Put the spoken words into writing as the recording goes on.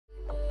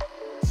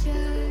Hey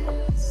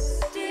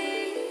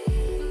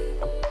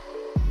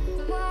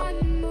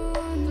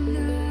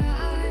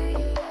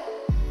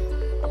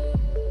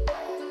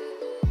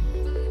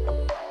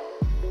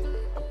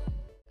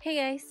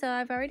guys, so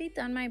I've already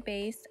done my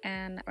base,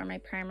 and for my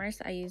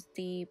primers I used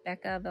the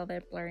Becca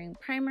Velvet Blurring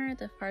Primer,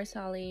 the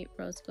Farsali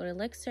Rose Gold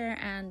Elixir,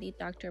 and the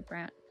Dr.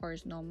 Brandt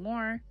Pores No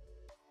More.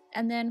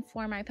 And then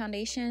for my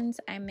foundations,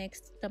 I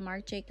mixed the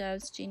Marc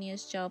Jacobs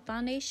Genius Gel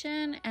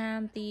Foundation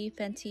and the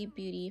Fenty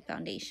Beauty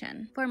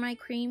Foundation. For my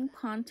cream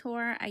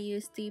contour, I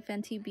used the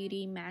Fenty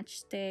Beauty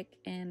Matchstick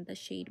in the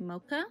shade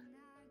Mocha.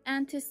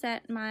 And to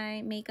set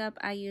my makeup,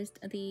 I used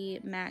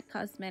the MAC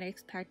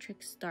Cosmetics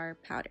Patrick Star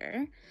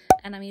Powder,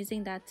 and I'm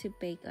using that to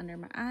bake under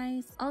my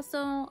eyes.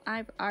 Also,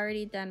 I've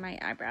already done my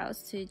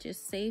eyebrows to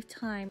just save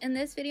time. In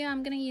this video,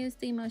 I'm going to use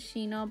the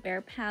Moschino Bare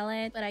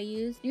Palette, but I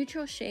used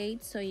neutral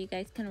shades so you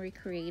guys can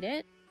recreate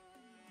it.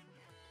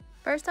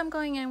 First, I'm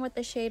going in with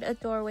the shade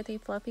Adore with a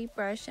fluffy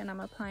brush, and I'm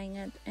applying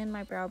it in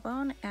my brow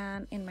bone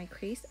and in my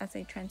crease as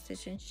a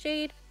transition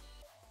shade.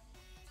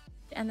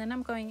 And then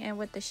I'm going in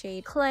with the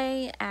shade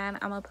Clay, and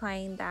I'm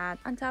applying that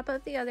on top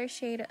of the other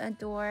shade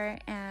Adore,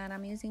 and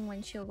I'm using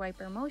windshield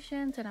wiper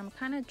motions, and I'm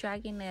kind of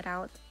dragging it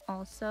out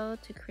also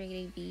to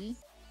create a V.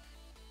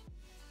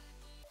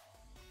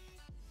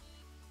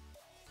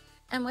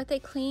 And with a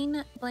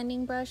clean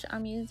blending brush,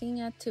 I'm using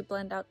it to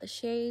blend out the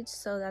shades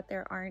so that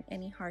there aren't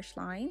any harsh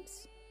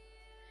lines.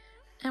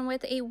 And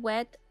with a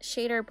wet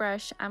shader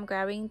brush, I'm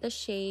grabbing the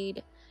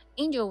shade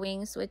Angel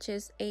Wings, which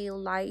is a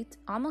light,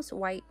 almost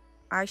white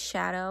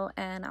eyeshadow,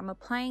 and I'm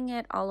applying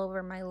it all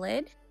over my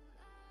lid.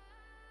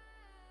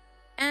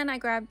 And I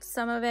grabbed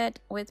some of it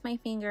with my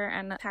finger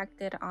and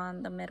packed it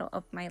on the middle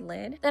of my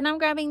lid. Then I'm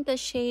grabbing the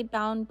shade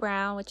Bound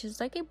Brown, which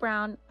is like a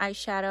brown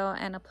eyeshadow,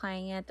 and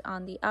applying it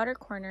on the outer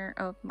corner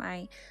of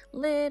my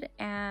lid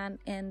and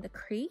in the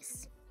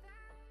crease.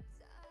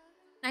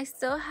 I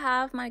still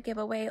have my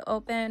giveaway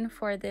open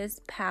for this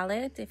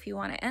palette. If you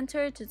want to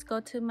enter, just go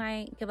to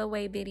my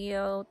giveaway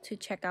video to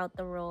check out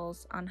the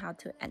rules on how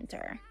to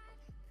enter.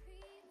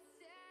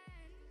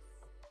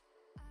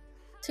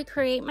 To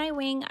create my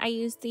wing, I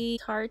used the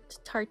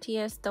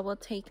Tarteist Double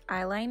Take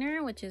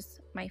Eyeliner, which is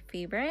my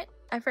favorite.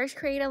 I first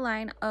create a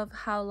line of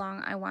how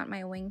long I want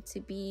my wing to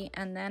be,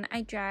 and then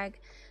I drag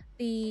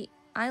the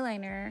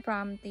eyeliner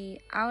from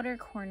the outer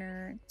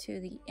corner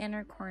to the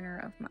inner corner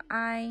of my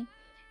eye,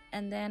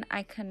 and then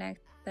I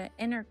connect the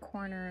inner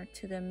corner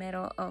to the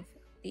middle of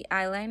the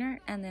eyeliner,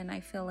 and then I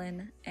fill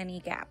in any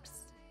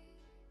gaps.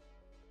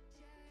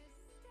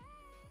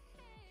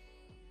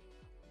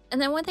 And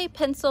then with a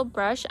pencil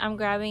brush, I'm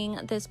grabbing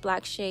this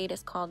black shade,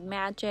 it's called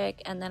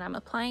Magic, and then I'm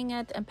applying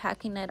it and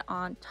packing it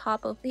on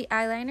top of the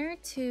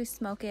eyeliner to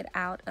smoke it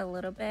out a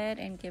little bit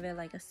and give it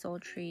like a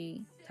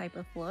sultry type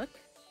of look.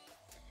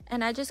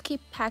 And I just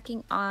keep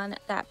packing on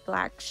that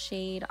black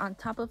shade on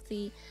top of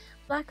the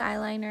black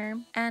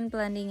eyeliner and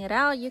blending it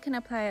out. You can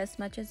apply as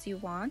much as you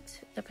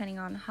want, depending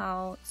on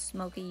how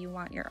smoky you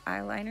want your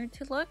eyeliner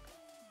to look.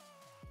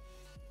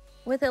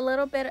 With a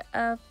little bit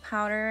of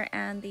powder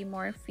and the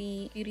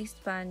Morphe Beauty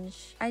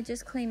Sponge, I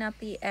just clean up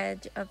the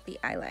edge of the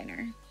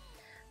eyeliner.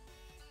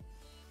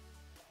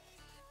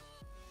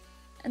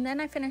 And then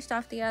I finished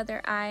off the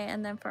other eye,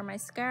 and then for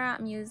mascara,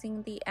 I'm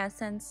using the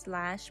Essence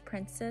Lash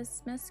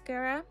Princess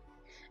Mascara.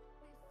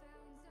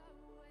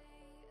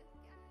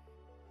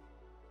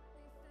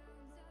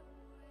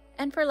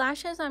 And for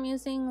lashes, I'm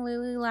using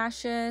Lily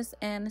Lashes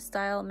and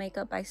Style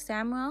Makeup by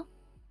Samuel.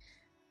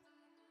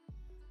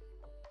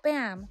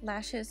 Bam!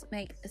 Lashes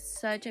make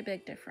such a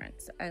big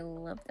difference. I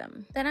love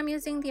them. Then I'm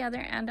using the other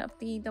end of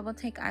the Double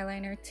Take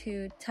Eyeliner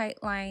to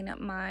tight line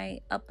my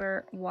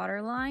upper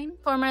waterline.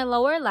 For my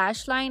lower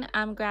lash line,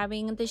 I'm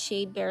grabbing the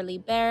shade Barely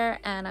Bare,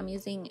 and I'm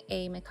using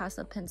a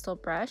Mikasa pencil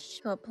brush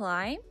to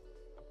apply.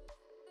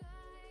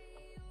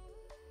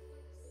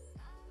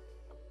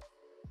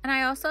 And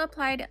I also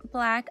applied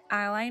black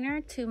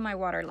eyeliner to my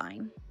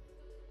waterline.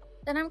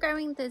 Then I'm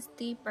grabbing this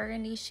deep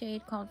burgundy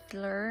shade called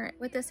Fleur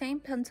with the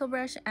same pencil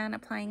brush and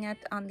applying it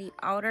on the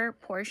outer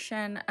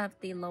portion of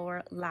the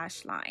lower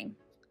lash line.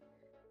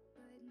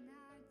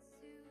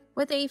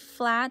 With a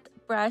flat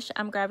brush,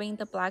 I'm grabbing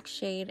the black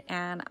shade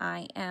and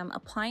I am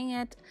applying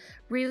it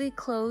really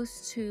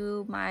close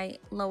to my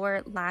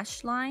lower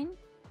lash line.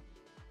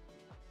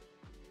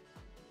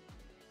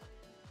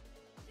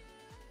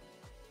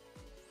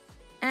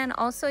 And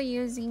also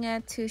using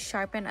it to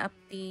sharpen up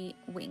the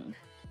wing.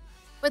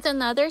 With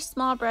another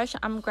small brush,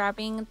 I'm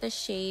grabbing the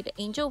shade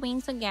Angel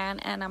Wings again,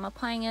 and I'm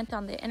applying it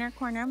on the inner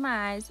corner of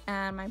my eyes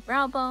and my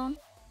brow bone.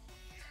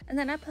 And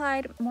then I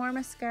applied more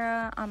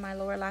mascara on my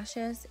lower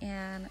lashes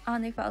and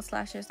on the false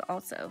lashes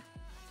also.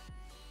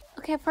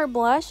 Okay, for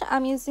blush,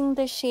 I'm using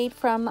the shade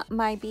from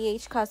my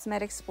BH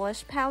Cosmetics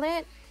blush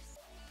palette.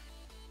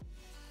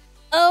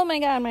 Oh my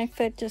god, my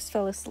foot just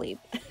fell asleep.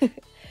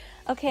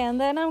 Okay, and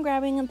then I'm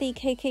grabbing the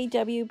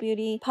KKW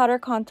Beauty Powder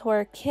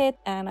Contour Kit,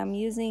 and I'm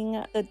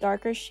using the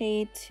darker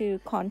shade to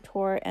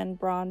contour and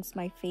bronze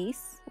my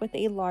face with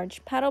a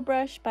large paddle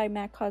brush by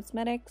MAC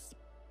Cosmetics.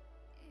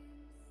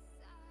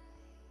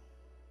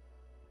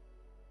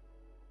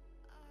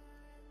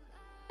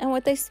 And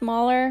with a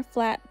smaller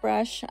flat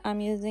brush, I'm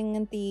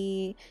using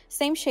the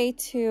same shade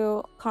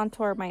to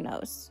contour my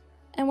nose.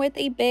 And with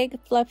a big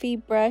fluffy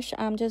brush,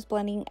 I'm just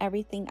blending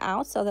everything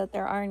out so that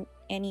there aren't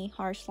any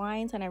harsh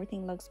lines and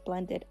everything looks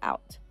blended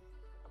out.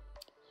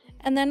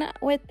 And then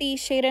with the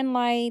Shade and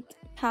Light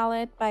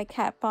palette by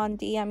Kat Von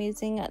D, I'm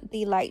using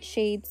the light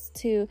shades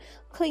to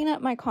clean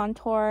up my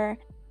contour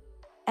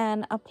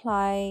and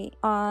apply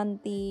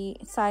on the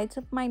sides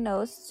of my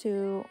nose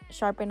to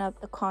sharpen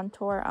up the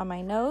contour on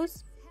my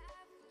nose.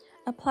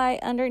 Apply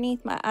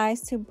underneath my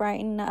eyes to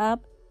brighten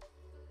up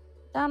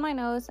down my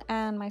nose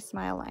and my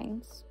smile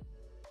lines.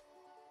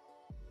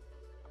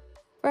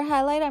 For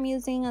highlight, I'm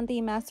using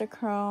the Master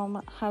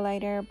Chrome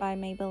highlighter by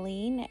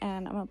Maybelline,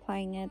 and I'm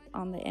applying it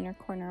on the inner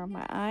corner of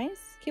my eyes,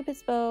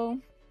 Cupid's bow,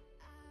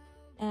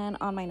 and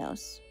on my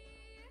nose.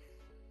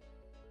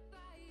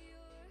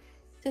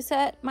 To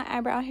set my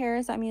eyebrow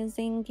hairs, I'm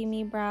using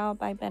Gimme Brow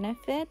by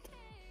Benefit,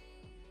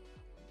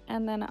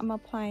 and then I'm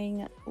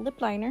applying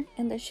lip liner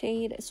in the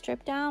shade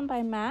Strip Down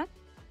by MAC.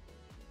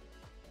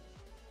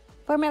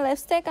 For my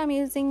lipstick, I'm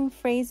using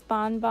Phrase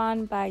Bon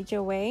Bon by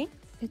Jouer.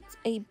 It's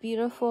a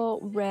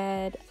beautiful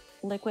red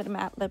liquid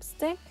matte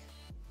lipstick.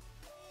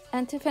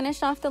 And to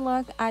finish off the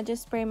look, I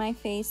just spray my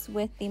face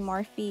with the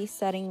Morphe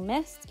setting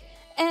mist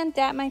and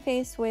dab my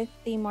face with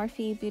the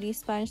Morphe beauty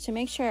sponge to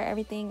make sure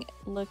everything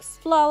looks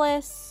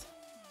flawless.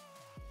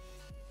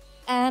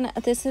 And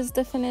this is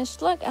the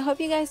finished look. I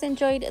hope you guys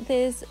enjoyed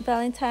this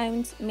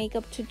Valentine's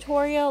makeup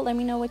tutorial. Let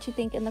me know what you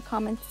think in the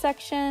comments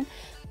section.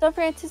 Don't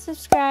forget to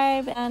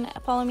subscribe and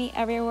follow me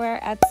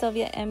everywhere at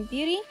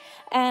SilviaMBeauty.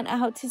 And I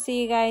hope to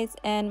see you guys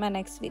in my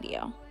next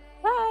video.